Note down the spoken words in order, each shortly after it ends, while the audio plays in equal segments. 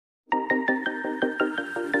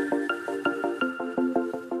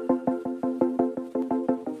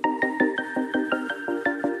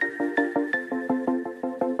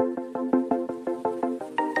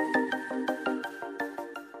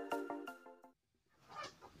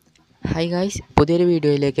Hi guys, പുതിയൊരു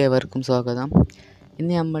വീഡിയോയിലേക്ക് ഏവർക്കും സ്വാഗതം.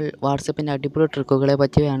 ഇന്ന് നമ്മൾ വാട്സപ്പിൻ്റെ അടിപൊളി ട്രിക്കുകളെ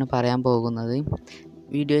പറ്റിയാണ് പറയാൻ പോകുന്നത്.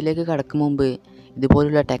 വീഡിയോയിലേക്ക് കടക്കും മുമ്പ്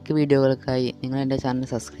ഇതുപോലുള്ള ടെക് വീഡിയോകൾക്കായി നിങ്ങൾ എൻ്റെ ചാനൽ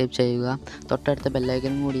സബ്സ്ക്രൈബ് ചെയ്യുക, തൊട്ടടുത്ത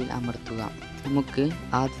ബെല്ലൈക്കനും കൂടി അമർത്തുക. നമുക്ക്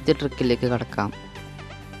ആദ്യത്തെ ട്രിക്കിലേക്ക് കടക്കാം.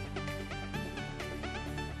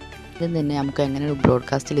 ആദ്യം തന്നെ നമുക്ക് എങ്ങനെ ഒരു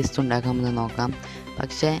ബ്രോഡ്കാസ്റ്റ് ലിസ്റ്റ് ഉണ്ടാക്കാമെന്ന് നോക്കാം.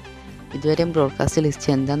 പക്ഷേ ഇതുവരെയും ബ്രോഡ്കാസ്റ്റ്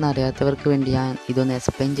ലിസ്റ്റ് എന്താണെന്ന് അറിയാത്തവർക്ക് വേണ്ടി ഞാൻ ഇതൊന്ന്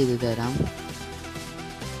എക്സ്പ്ലെയിൻ ചെയ്തു തരാം.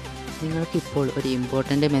 നിങ്ങൾക്കിപ്പോൾ ഒരു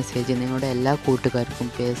ഇമ്പോർട്ടൻ്റ് മെസ്സേജ് നിങ്ങളുടെ എല്ലാ കൂട്ടുകാർക്കും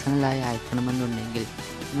പേഴ്സണലായി അയക്കണമെന്നുണ്ടെങ്കിൽ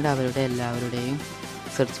അവരുടെ എല്ലാവരുടെയും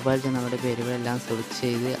സെർച്ച് ബാറിൽ ചെന്ന് അവരുടെ പേരുകളെല്ലാം സെർച്ച്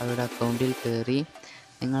ചെയ്ത് അവരുടെ അക്കൗണ്ടിൽ കയറി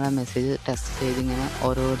നിങ്ങൾ ആ മെസ്സേജ് ടെസ്റ്റ് ചെയ്ത് ഇങ്ങനെ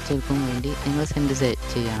ഓരോരുത്തർക്കും വേണ്ടി നിങ്ങൾ സെൻഡ്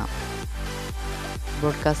ചെയ്യണം.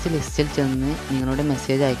 ബ്രോഡ്കാസ്റ്റ് ലിസ്റ്റിൽ ചെന്ന് നിങ്ങളുടെ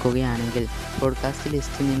മെസ്സേജ് അയക്കുകയാണെങ്കിൽ ബ്രോഡ്കാസ്റ്റ്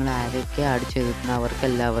ലിസ്റ്റ് നിങ്ങൾ ആരൊക്കെ ആഡ് ചെയ്തിട്ടുണ്ടോ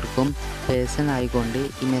അവർക്കെല്ലാവർക്കും പേഴ്സണൽ ആയിക്കൊണ്ട്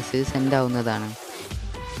ഈ മെസ്സേജ് സെൻഡ് ആവുന്നതാണ്.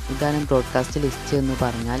 ഇതാണ് ബ്രോഡ്കാസ്റ്റ് ലിസ്റ്റ് എന്ന്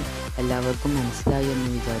പറഞ്ഞാൽ എല്ലാവർക്കും മനസ്സിലായി എന്ന്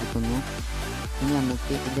വിചാരിക്കുന്നു. ഇനി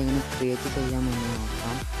നമുക്ക് ഇതെങ്ങനെ ക്രിയേറ്റ് ചെയ്യാമെന്ന്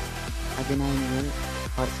നോക്കാം. അതിനായി നിങ്ങൾ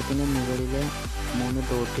വാട്സപ്പിൻ്റെ മുകളിലെ 3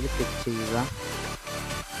 ഡോട്ടിൽ ക്ലിക്ക് ചെയ്യുക.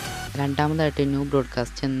 രണ്ടാമതായിട്ട് ന്യൂ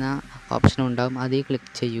ബ്രോഡ്കാസ്റ്റ് എന്ന ഓപ്ഷൻ ഉണ്ടാകും, അതിൽ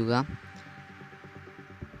ക്ലിക്ക് ചെയ്യുക.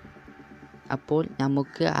 അപ്പോൾ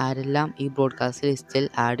നമുക്ക് ആരെല്ലാം ഈ ബ്രോഡ്കാസ്റ്റ് ലിസ്റ്റിൽ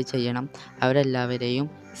ആഡ് ചെയ്യണം അവരെല്ലാവരെയും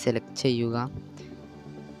സെലക്ട് ചെയ്യുക.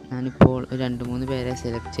 ഞാനിപ്പോൾ 2-3 പേരെ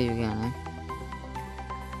സെലക്ട് ചെയ്യുകയാണ്.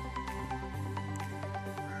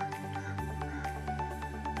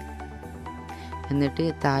 എന്നിട്ട്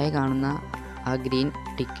താഴെ കാണുന്ന ആ ഗ്രീൻ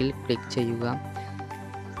ടിക്കിൽ ക്ലിക്ക് ചെയ്യുക.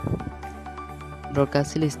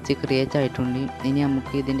 ബ്രോഡ്കാസ്റ്റ് ലിസ്റ്റ് ക്രിയേറ്റ് ആയിട്ടുണ്ട്. ഇനി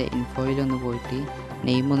നമുക്ക് ഇതിൻ്റെ ഇൻഫോയിലൊന്ന് പോയിട്ട്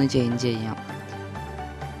നെയിം ഒന്ന് ചേഞ്ച് ചെയ്യാം.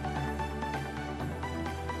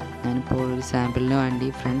 ഞാനിപ്പോൾ ഒരു സാമ്പിളിന് വേണ്ടി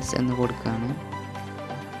ഫ്രണ്ട്സ് എന്ന് കൊടുക്കുകയാണ്.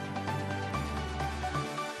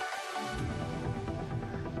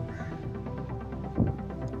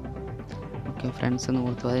 ഫ്രണ്ട്സ് എന്ന്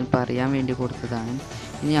കൊടുത്തു, അതിന് പറയാൻ വേണ്ടി കൊടുത്തതാണ്.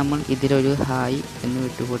 ഇനി നമ്മൾ ഇതിലൊരു ഹായ് എന്ന്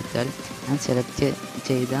വിട്ടു കൊടുത്താൽ ഞാൻ സെലക്ട്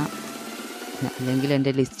ചെയ്ത അല്ലെങ്കിൽ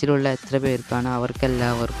എൻ്റെ ലിസ്റ്റിലുള്ള എത്ര പേർക്കാണ്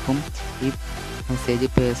അവർക്കെല്ലാവർക്കും ഈ മെസ്സേജ്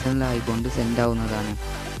പേഴ്സണൽ ആയിക്കൊണ്ട് സെൻഡ് ആവുന്നതാണ്.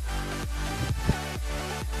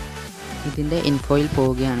 ഇതിൻ്റെ ഇൻഫോയിൽ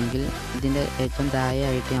പോവുകയാണെങ്കിൽ ഇതിൻ്റെ ഏറ്റവും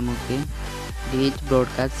താഴെയായിട്ട് നമുക്ക് ഡിലീറ്റ്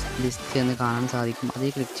ബ്രോഡ്കാസ്റ്റ് ലിസ്റ്റ് എന്ന് കാണാൻ സാധിക്കും.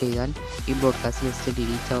 അതിൽ ക്ലിക്ക് ചെയ്താൽ ഈ ബ്രോഡ്കാസ്റ്റ് ലിസ്റ്റ്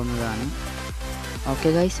ഡിലീറ്റ് ആവുന്നതാണ്. ഓക്കെ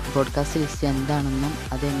ഗൈസ്, ബ്രോഡ്കാസ്റ്റ് ലിസ്റ്റ് എന്താണെന്നും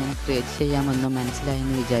അതെങ്ങനെ ക്രിയേറ്റ് ചെയ്യാമെന്നും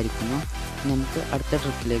മനസ്സിലായെന്ന് വിചാരിക്കുന്നു. നമുക്ക് അടുത്ത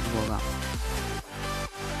ട്രിക്കിലേക്ക് പോകാം.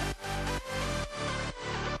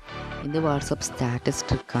 ഇത് വാട്സപ്പ് സ്റ്റാറ്റസ്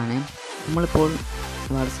ട്രിക്കാണ്. നമ്മളിപ്പോൾ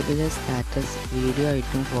വാട്സപ്പിലെ സ്റ്റാറ്റസ് വീഡിയോ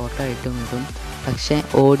ആയിട്ടും ഫോട്ടോ ആയിട്ടും ഇടും. പക്ഷേ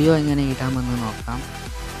ഓഡിയോ എങ്ങനെ ഇടാമെന്ന് നോക്കാം.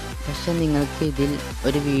 പക്ഷേ നിങ്ങൾക്ക് ഇതിൽ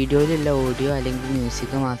ഒരു വീഡിയോയിലുള്ള ഓഡിയോ അല്ലെങ്കിൽ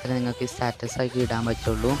മ്യൂസിക് മാത്രമേ നിങ്ങൾക്ക് സ്റ്റാറ്റസ് ആക്കി ഇടാൻ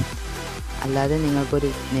പറ്റുള്ളൂ. അല്ലാതെ നിങ്ങൾക്കൊരു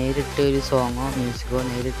നേരിട്ട് ഒരു സോങ്ങോ മ്യൂസിക്കോ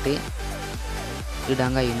നേരിട്ട് ഇടാൻ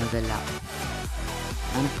കഴിയുന്നതല്ല.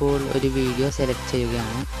 ഞാനിപ്പോൾ ഒരു വീഡിയോ സെലക്ട്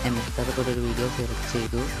ചെയ്യുകയാണ്. ഒരു വീഡിയോ സെലക്ട്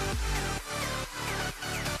ചെയ്തു.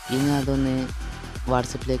 ഇനി അതൊന്ന്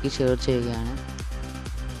വാട്സപ്പിലേക്ക് ഷെയർ ചെയ്യുകയാണ്.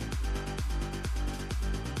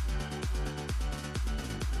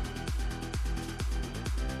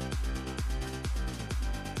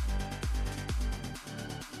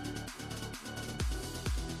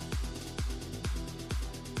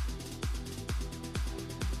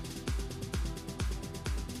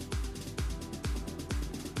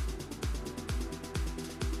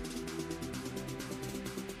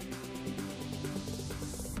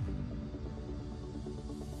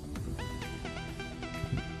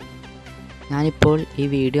 ഞാനിപ്പോൾ ഈ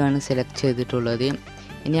വീഡിയോ ആണ് സെലക്ട് ചെയ്തിട്ടുള്ളത്.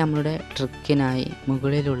 ഇനി നമ്മളുടെ ട്രിക്കിനായി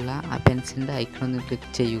മുകളിലുള്ള ആ പെൻസിലിൻ്റെ ഐക്കൺ ഒന്ന് ക്ലിക്ക്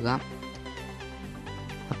ചെയ്യുക.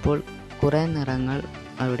 അപ്പോൾ കുറേ നിറങ്ങൾ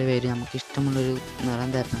അവിടെ വരും. നമുക്ക് ഇഷ്ടമുള്ളൊരു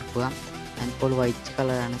നിറം തിരഞ്ഞെടുക്കുക. ഞാനിപ്പോൾ വൈറ്റ്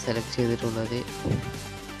കളറാണ് സെലക്ട് ചെയ്തിട്ടുള്ളത്.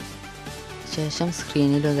 ശേഷം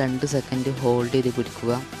സ്ക്രീനിൽ 2 സെക്കൻഡ് ഹോൾഡ് ചെയ്ത്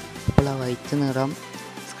പിടിക്കുക. അപ്പോൾ ആ വൈറ്റ് നിറം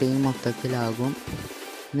സ്ക്രീൻ മൊത്തത്തിലാകും.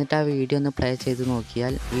 എന്നിട്ട് ആ വീഡിയോ ഒന്ന് പ്ലേ ചെയ്ത്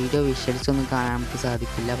നോക്കിയാൽ വീഡിയോ വിഷ്വൽസ് ഒന്നും കാണാൻ നമുക്ക്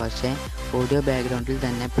സാധിക്കില്ല, പക്ഷേ ഓഡിയോ ബാക്ക്ഗ്രൗണ്ടിൽ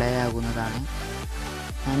തന്നെ പ്ലേ ആകുന്നതാണ്.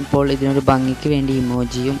 ഞാനിപ്പോൾ ഇതിനൊരു ഭംഗിക്ക് വേണ്ടി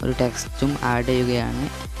ഇമോജിയും ഒരു ടെക്സ്റ്റും ആഡ് ചെയ്യുകയാണ്.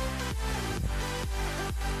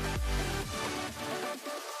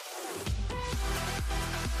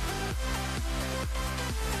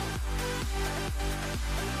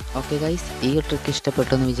 ഓക്കെ ഗൈസ്, ഈ ട്രിക്ക്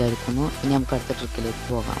ഇഷ്ടപ്പെട്ടു എന്ന് വിചാരിക്കുന്നു. ഇനി നമുക്ക് അടുത്ത ട്രിക്കിലേക്ക്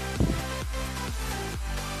പോകാം.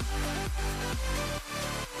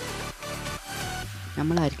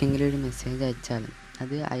 നമ്മൾ ആർക്കെങ്കിലും ഒരു മെസ്സേജ് അയച്ചാൽ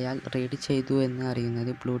അത് അയാൾ റീഡ് ചെയ്തു എന്ന് അറിയുന്നത്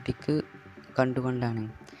ബ്ലൂ ടിക്ക് കണ്ടുകൊണ്ടാണ്.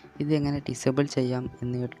 ഇതെങ്ങനെ ഡിസേബിൾ ചെയ്യാം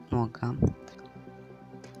എന്ന് നോക്കാം.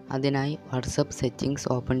 അതിനായി വാട്സപ്പ് സെറ്റിങ്സ്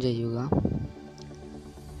ഓപ്പൺ ചെയ്യുക.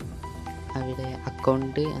 അവിടെ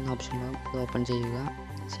അക്കൗണ്ട് എന്ന ഓപ്ഷൻ ഓപ്പൺ ചെയ്യുക.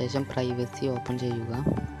 ശേഷം പ്രൈവസി ഓപ്പൺ ചെയ്യുക.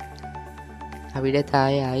 അവിടെ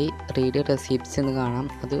താഴെയായി റീഡ് റെസിപ്റ്റ്സ് എന്ന് കാണാം,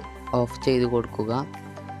 അത് ഓഫ് ചെയ്ത് കൊടുക്കുക.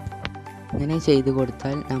 ഇങ്ങനെ ചെയ്തു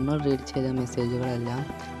കൊടുത്താൽ നമ്മൾ റീഡ് ചെയ്ത മെസ്സേജുകളെല്ലാം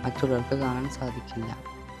മറ്റുള്ളവർക്ക് കാണാൻ സാധിക്കില്ല.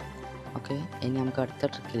 ഓക്കെ, ഇനി നമുക്ക് അടുത്ത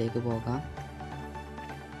ട്രിക്കിലേക്ക് പോകാം.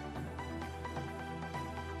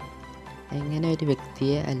 എങ്ങനെ ഒരു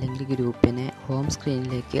വ്യക്തിയെ അല്ലെങ്കിൽ ഗ്രൂപ്പിനെ ഹോം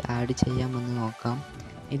സ്ക്രീനിലേക്ക് ആഡ് ചെയ്യാമെന്ന് നോക്കാം.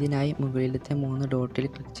 ഇതിനായി മുകളിലത്തെ 3 ഡോട്ടിൽ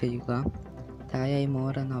ക്ലിക്ക് ചെയ്യുക. താഴെയായി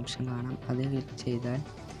മോർ എന്ന ഓപ്ഷൻ കാണാം, അതിൽ ക്ലിക്ക് ചെയ്താൽ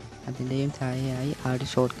അതിൻ്റെയും താഴെയായി ആഡ്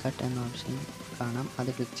ഷോർട്ട് കട്ട് എന്ന ഓപ്ഷൻ കാണാം, അത്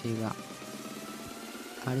ക്ലിക്ക് ചെയ്യുക.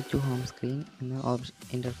 ആഡ് ടു ഹോം സ്ക്രീൻ എന്ന ഓപ്ഷൻ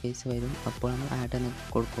ഇൻ്റർഫേസ് വരും. അപ്പോൾ നമ്മൾ ആഡ് എന്ന്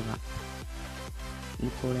കൊടുക്കുക.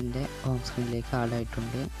 ഇപ്പോൾ എൻ്റെ ഹോം സ്ക്രീനിലേക്ക് ആഡ്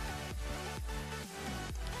ആയിട്ടുണ്ട്.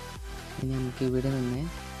 ഇനി നമുക്ക് ഇവിടെ നിന്ന്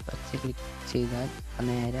ക്ലിക്ക് ചെയ്താൽ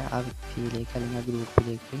നേരെ ആ വ്യക്തിയിലേക്ക് അല്ലെങ്കിൽ ആ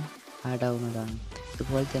ഗ്രൂപ്പിലേക്ക് ആഡ് ആവുന്നതാണ്.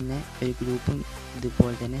 ഇതുപോലെ തന്നെ ഒരു ഗ്രൂപ്പും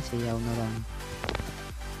ഇതുപോലെ തന്നെ ചെയ്യാവുന്നതാണ്.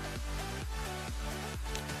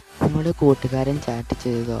 നിങ്ങളുടെ കൂട്ടുകാരൻ ചാറ്റ്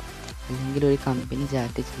ചെയ്തതോ അല്ലെങ്കിൽ ഒരു കമ്പനി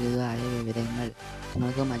ചാറ്റ് ചെയ്തതോ ആയ വിവരങ്ങൾ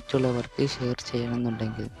നിങ്ങൾക്ക് മറ്റുള്ളവർക്ക് ഷെയർ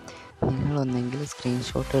ചെയ്യണമെന്നുണ്ടെങ്കിൽ നിങ്ങൾ ഒന്നെങ്കിൽ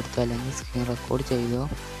സ്ക്രീൻഷോട്ട് എടുത്തോ അല്ലെങ്കിൽ സ്ക്രീൻ റെക്കോർഡ് ചെയ്തോ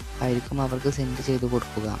ആയിരിക്കും അവർക്ക് സെൻഡ് ചെയ്ത്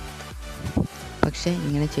കൊടുക്കുക. പക്ഷേ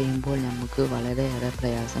ഇങ്ങനെ ചെയ്യുമ്പോൾ നമുക്ക് വളരെയേറെ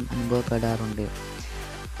പ്രയാസം അനുഭവപ്പെടാറുണ്ട്.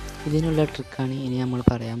 ഇതിനുള്ള ട്രിക്കാണ് ഇനി നമ്മൾ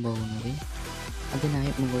പറയാൻ പോകുന്നത്.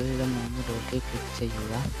 അതിനായി മുകളിലുള്ള 3 ഡോട്ടിൽ ക്ലിക്ക്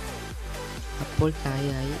ചെയ്യുക. അപ്പോൾ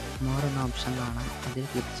താഴെയായി മോർ എന്ന ഓപ്ഷൻ കാണാം, അതിൽ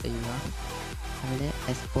ക്ലിക്ക് ചെയ്യുക. അവിടെ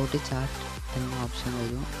എക്സ്പോർട്ട് ചാറ്റ് എന്ന ഓപ്ഷൻ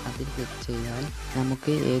വരും, അതിൽ ക്ലിക്ക് ചെയ്താൽ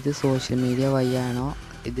നമുക്ക് ഏത് സോഷ്യൽ മീഡിയ വഴിയാണോ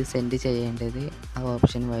ഇത് സെൻഡ് ചെയ്യേണ്ടത് ആ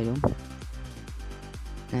ഓപ്ഷൻ വരും.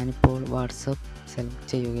 ഞാനിപ്പോൾ വാട്സപ്പ് സെലക്ട്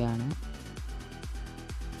ചെയ്യുകയാണ്.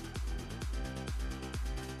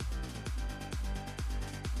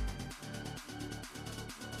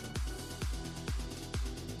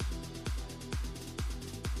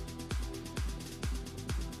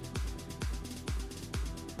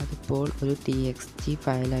 അതിപ്പോൾ ഒരു TXT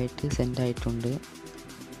ഫയലായിട്ട് സെൻഡ് ആയിട്ടുണ്ട്.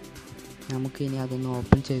 നമുക്കിനി അതൊന്ന്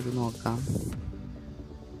ഓപ്പൺ ചെയ്ത് നോക്കാം.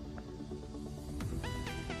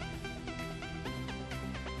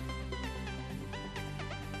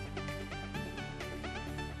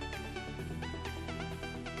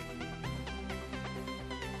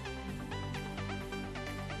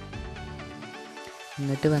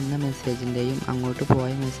 ഇങ്ങോട്ട് വന്ന മെസ്സേജിൻ്റെയും അങ്ങോട്ട്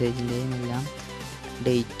പോയ മെസ്സേജിൻ്റെയും എല്ലാം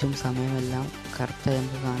ഡേറ്റും സമയമെല്ലാം കറക്റ്റായി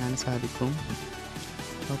നമുക്ക് കാണാൻ സാധിക്കും.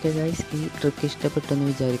 ഓക്കെ ഗൈസ്, ഈ ട്രിക്ക് ഇഷ്ടപ്പെട്ടെന്ന്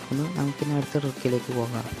വിചാരിക്കുന്നു. നമുക്കിനി അടുത്ത ട്രിക്കിലേക്ക്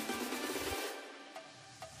പോകാം.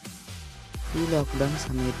 ഈ ലോക്ക്ഡൗൺ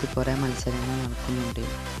സമയത്ത് കുറേ മത്സരങ്ങൾ നടക്കുന്നുണ്ട്.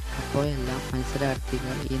 അപ്പോഴെല്ലാം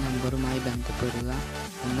മത്സരാർത്ഥികൾ ഈ നമ്പറുമായി ബന്ധപ്പെടുക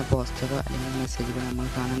എന്ന പോസ്റ്ററോ അല്ലെങ്കിൽ മെസ്സേജുകളോ നമ്മൾ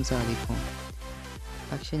കാണാൻ സാധിക്കും.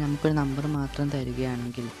 പക്ഷേ നമുക്കൊരു നമ്പർ മാത്രം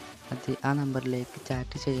തരികയാണെങ്കിൽ ആ നമ്പറിലേക്ക്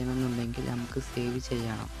ചാറ്റ് ചെയ്യണമെന്നുണ്ടെങ്കിൽ നമുക്ക് സേവ്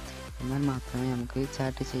ചെയ്യണം. എന്നാൽ മാത്രമേ നമുക്ക്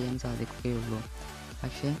ചാറ്റ് ചെയ്യാൻ സാധിക്കുകയുള്ളൂ.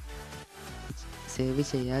 പക്ഷേ സേവ്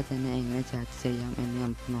ചെയ്യാതെ തന്നെ എങ്ങനെ ചാറ്റ് ചെയ്യാം എന്ന്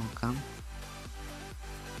നമുക്ക് നോക്കാം.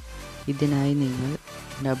 ഇതിനായി നിങ്ങൾ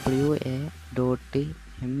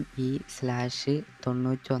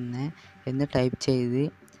WA.ME/91 എന്ന് ടൈപ്പ് ചെയ്ത്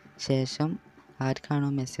ശേഷം ആർക്കാണോ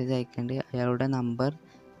മെസ്സേജ് അയക്കേണ്ടത് അയാളുടെ നമ്പർ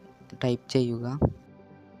ടൈപ്പ് ചെയ്യുക.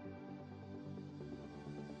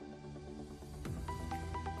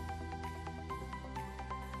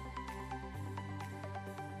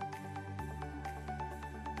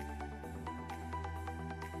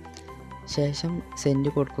 ശേഷം സെൻഡ്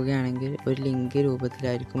കൊടുക്കുകയാണെങ്കിൽ ഒരു ലിങ്ക്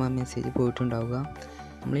രൂപത്തിലായിരിക്കും ആ മെസ്സേജ് പോയിട്ടുണ്ടാവുക.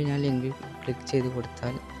 നമ്മൾ ആ ലിങ്ക് ക്ലിക്ക് ചെയ്ത്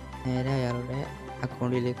കൊടുത്താൽ നേരെ അയാളുടെ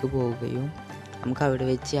അക്കൗണ്ടിലേക്ക് പോവുകയും നമുക്ക് അവിടെ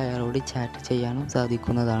വെച്ച് അയാളോട് ചാറ്റ് ചെയ്യാനും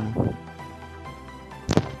സാധിക്കുന്നതാണ്.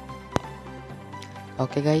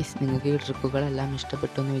 ഓക്കെ ഗൈസ്, നിങ്ങൾക്ക് ഈ ട്രിക്കുകളെല്ലാം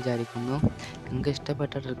ഇഷ്ടപ്പെട്ടു എന്ന് വിചാരിക്കുന്നു. നിങ്ങൾക്ക്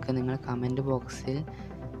ഇഷ്ടപ്പെട്ട ട്രിക്ക് നിങ്ങൾ കമൻറ്റ് ബോക്സിൽ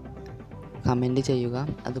കമൻറ്റ് ചെയ്യുക.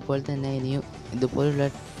 അതുപോലെ തന്നെ ഇനിയും ഇതുപോലുള്ള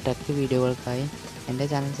ടെക് വീഡിയോകൾക്കായി എൻ്റെ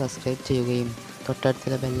ചാനൽ സബ്സ്ക്രൈബ് ചെയ്യുകയും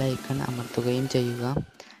തൊട്ടടുത്തുള്ള ബെൽ ഐക്കൺ അമർത്തുകയും ചെയ്യുക.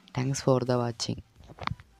 Thanks for the watching.